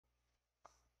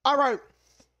All right.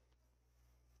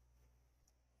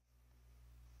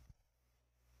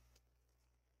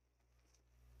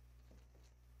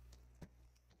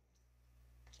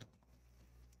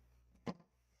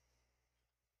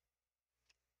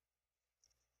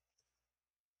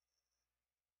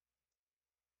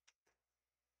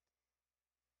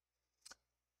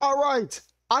 All right.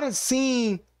 I done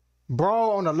seen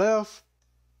bro on the left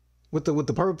with the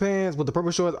purple pants, with the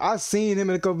purple shorts. I seen him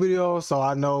in a couple videos, so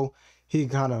I know he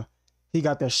got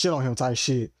that shit on him type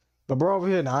shit. But bro over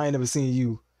here, now I ain't never seen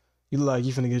you. You look like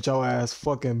you finna get your ass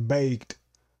fucking baked.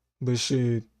 But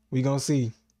shit, we gonna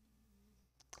see.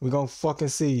 We gonna fucking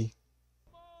see.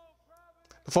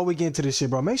 Before we get into this shit,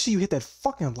 bro, make sure you hit that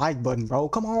fucking like button, bro.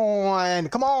 Come on.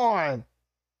 Come on.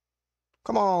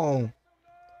 Come on.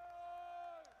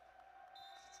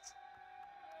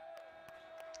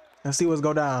 Let's see what's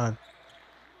go down.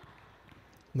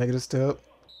 Negative step.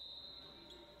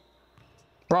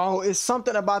 Bro, it's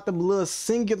something about them little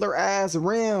singular ass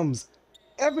rims.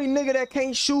 Every nigga that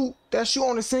can't shoot, that shoot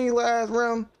on a singular ass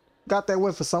rim, got that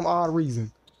way for some odd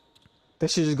reason.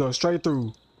 That shit just goes straight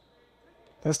through.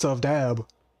 That's tough dab.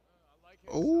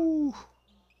 Ooh.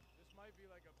 This might be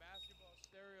like a basketball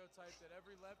stereotype that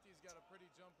every lefty's got a pretty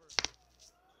jumper.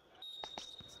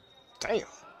 Damn.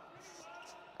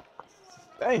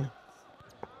 Damn.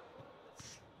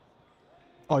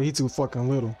 Oh, he too fucking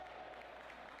little.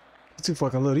 He too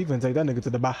fucking little. He finna take that nigga to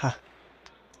the baha.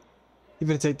 He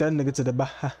finna take that nigga to the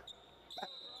baha.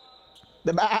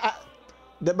 The baha.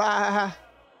 The baha.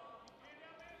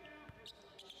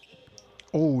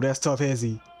 Oh, that's tough,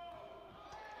 hezzy.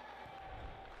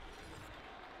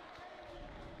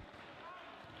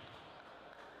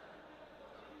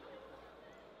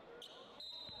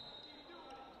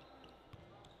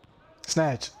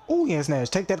 Snatch. Oh, yeah, snatch.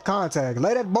 Take that contact.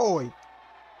 Lay that boy.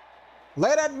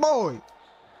 Lay that boy.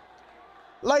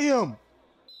 Lay him.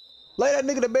 Lay that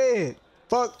nigga to bed.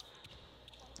 Fuck.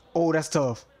 Oh, that's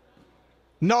tough.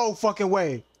 No fucking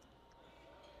way.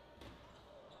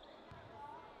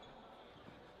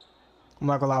 I'm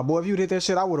not gonna lie, boy. If you did that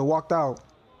shit, I would have walked out.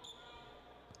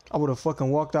 I would have fucking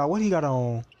walked out. What he got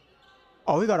on?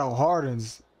 Oh, he got on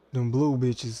Hardens. Them blue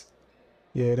bitches.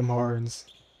 Yeah, them Hardens.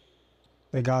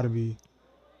 They gotta be.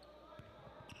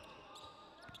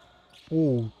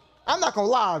 Ooh. I'm not gonna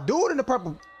lie. Dude in the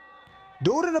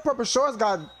purple shorts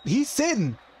he's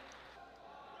sitting.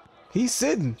 He's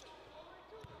sitting.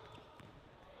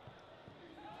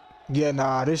 Yeah,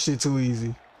 nah, this shit too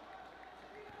easy.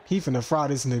 He finna fry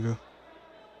this nigga.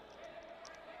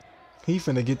 He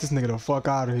finna get this nigga the fuck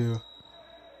out of here.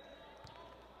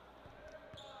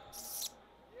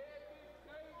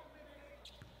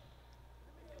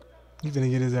 He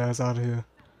finna get his ass out of here.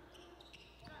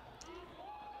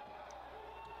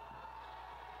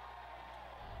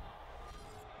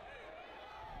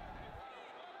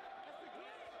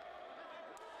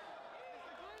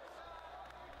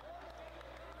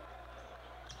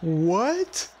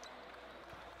 What?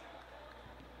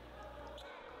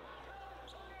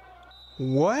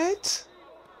 What?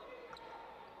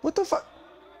 What the fuck?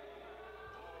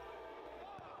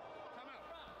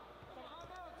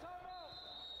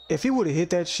 If he would have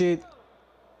hit that shit.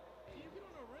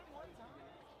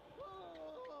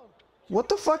 What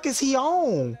the fuck is he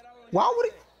on? Why would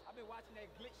he?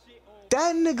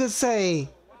 That nigga say.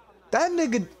 That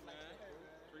nigga.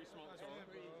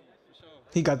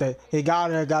 He got that. He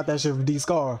got that shit from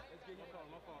D-Scar.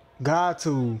 Got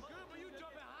to.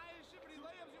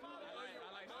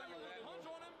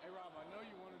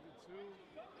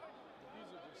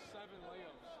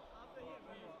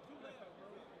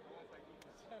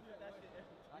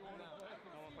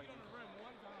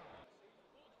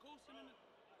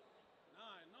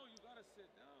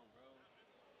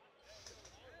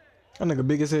 That nigga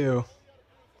big as hell.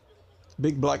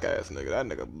 Big black ass nigga. That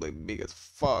nigga big as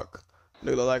fuck.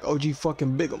 Nigga look like OG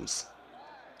fucking Bigums.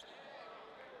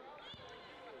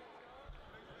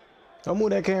 Don't move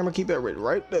that camera. Keep that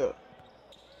right there.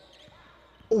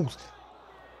 Ooh.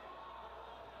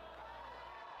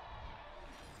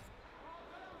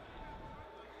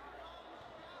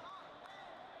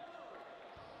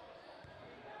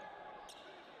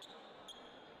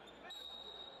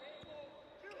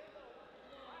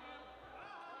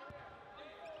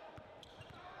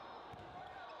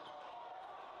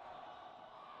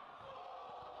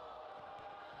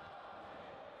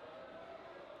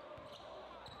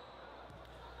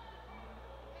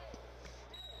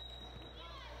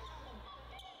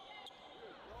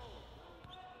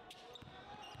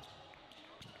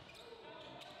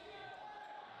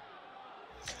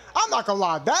 I'm not gonna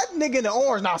lie, that nigga in the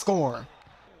orange not scoring.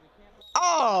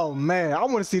 Oh Oh man, I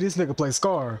want to see this nigga play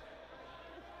Scar.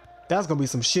 That's gonna be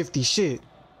some shifty shit.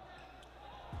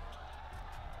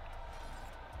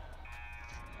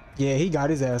 Yeah, he got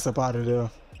his ass up out of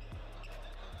there.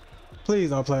 Please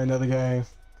don't play another game.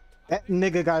 That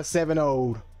nigga got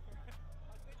 7-0'd.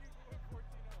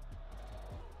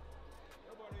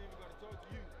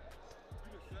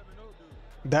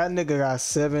 That nigga got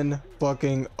 7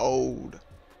 fucking old.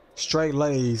 Straight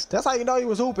lays. That's how you know he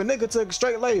was hooping. Nigga took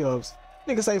straight layups.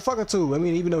 Nigga say fucking 2. I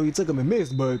mean, even though he took them and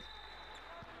missed, but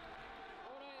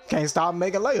can't stop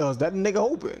making layups. That nigga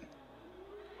hooping.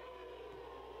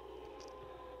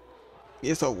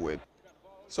 It's over with.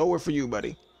 It's over for you,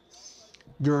 buddy.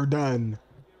 You're done.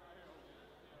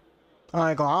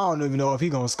 I don't even know if he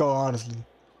gonna score, honestly.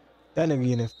 That nigga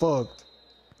getting fucked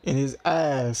in his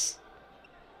ass.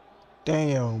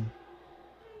 Damn.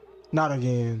 Not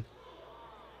again.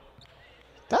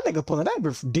 That nigga pulling that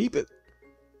bit from deep. YouTube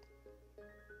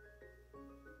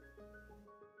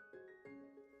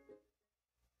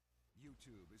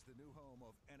is the new home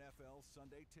of NFL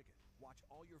Sunday Ticket. Watch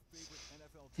all your favorite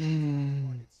NFL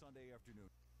teams Sunday afternoon.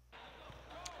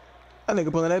 That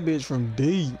nigga pulling that bitch from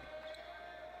deep.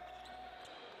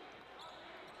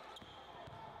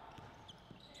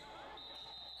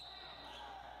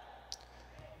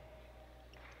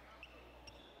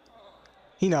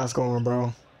 He not scoring,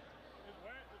 bro.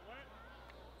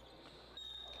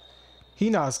 He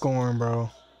not scoring,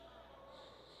 bro.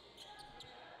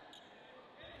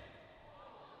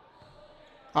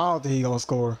 I don't think he gonna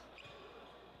score.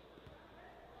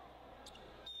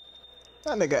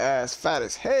 That nigga ass fat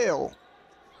as hell.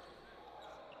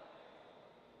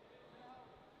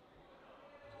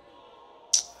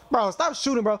 Bro, stop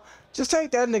shooting, bro. Just take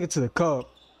that nigga to the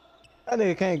cup. That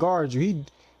nigga can't guard you.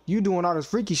 You doing all this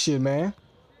freaky shit, man.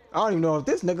 I don't even know if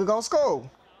this nigga gonna score.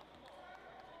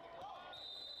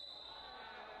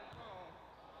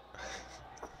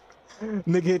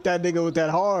 Nigga hit that nigga with that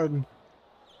hard.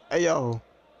 Hey, yo.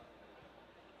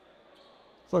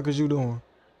 Fuck is you doing?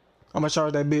 I'ma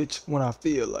charge that bitch when I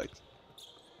feel like.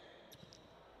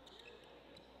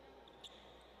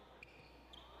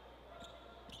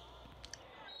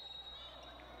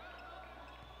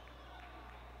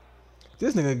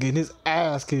 This nigga getting his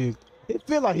ass kicked. It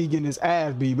feel like he getting his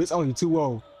ass beat, but it's only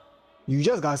 2-0. You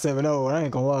just got 7-0, I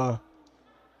ain't gonna lie.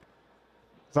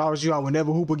 If I was you, I would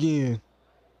never hoop again.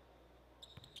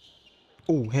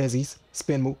 Ooh, hezzies.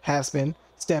 Spin move, half spin,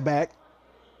 step back.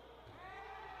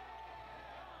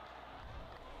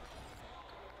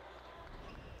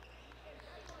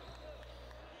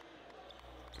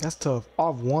 That's tough.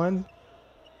 Off one.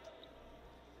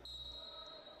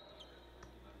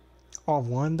 Off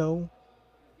one though.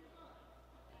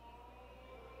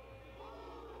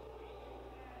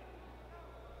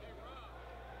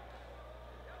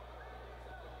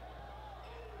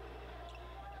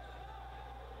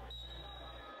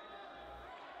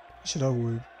 Shit over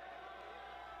with.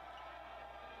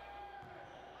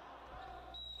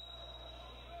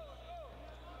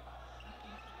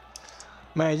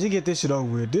 Man, you get this shit over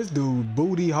with. This dude,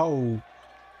 booty hole.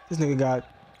 This nigga got...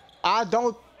 I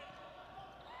don't...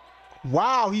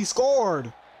 Wow, he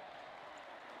scored.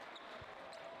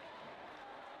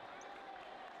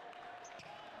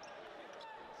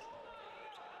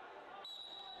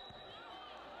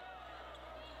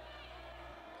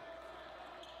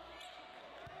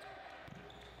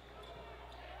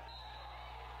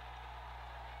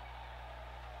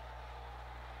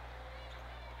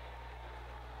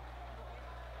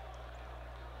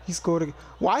 He scored.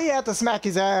 Why he had to smack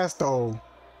his ass though?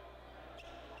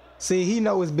 See, he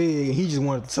know it's big and he just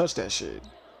wanted to touch that shit.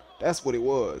 That's what it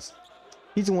was.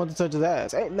 He just wanted to touch his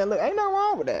ass. Ain't nothing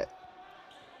wrong with that.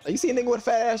 Like, you see a nigga with a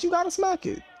fat ass, you gotta smack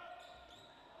it.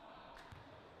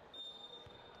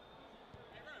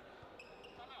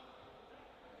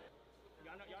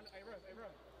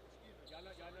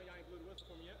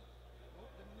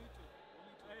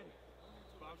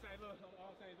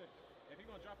 If he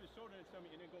gonna drop his shoulder and tell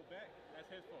me and then go back, that's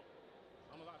his fault.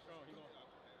 I'm a lot strong. He gonna,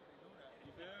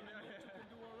 you feel me?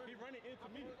 He running into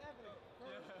me.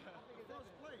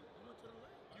 First play, you went to the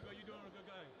left. You doing a good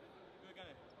game. Good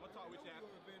game. I'm gonna talk with you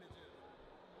after.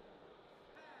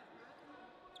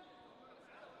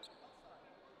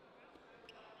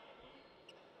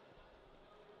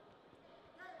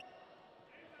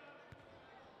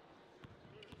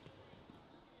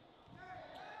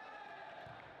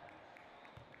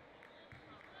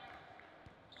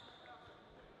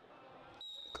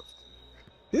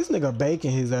 This nigga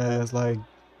baking his ass like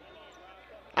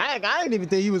I didn't even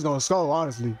think he was gonna score,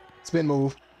 honestly. Spin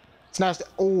move. Snatch that.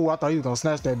 Oh, I thought he was gonna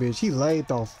snatch that bitch. He laid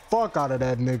the fuck out of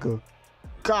that nigga.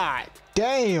 God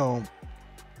damn.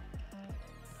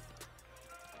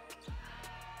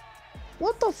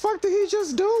 What the fuck did he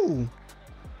just do?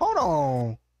 Hold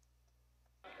on.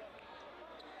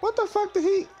 What the fuck did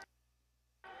he?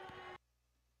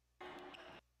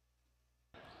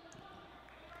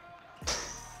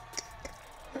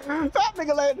 That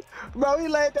nigga laid, bro, he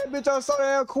laid that bitch on so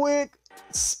damn quick.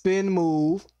 Spin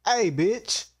move. Hey,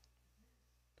 bitch.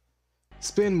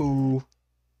 Spin move.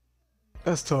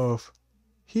 That's tough.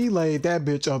 He laid that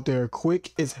bitch up there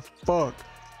quick as fuck.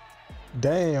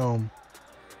 Damn.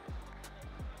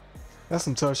 That's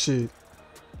some tough shit.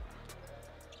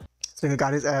 This nigga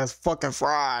got his ass fucking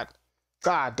fried.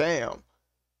 God damn.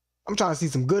 I'm trying to see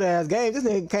some good ass games. This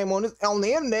nigga came on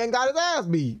the internet and got his ass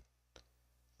beat.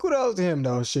 Kudos to him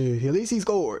though, shit. At least he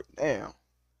scored. Damn.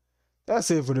 That's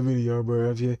it for the video,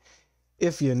 bro.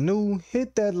 If you're new,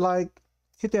 hit that like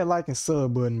and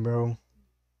sub button, bro.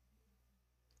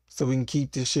 So we can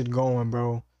keep this shit going,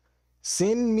 bro.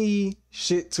 Send me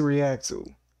shit to react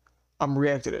to. I'm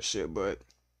react to that shit, but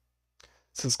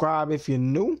subscribe if you're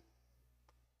new.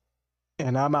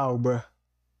 And I'm out, bro.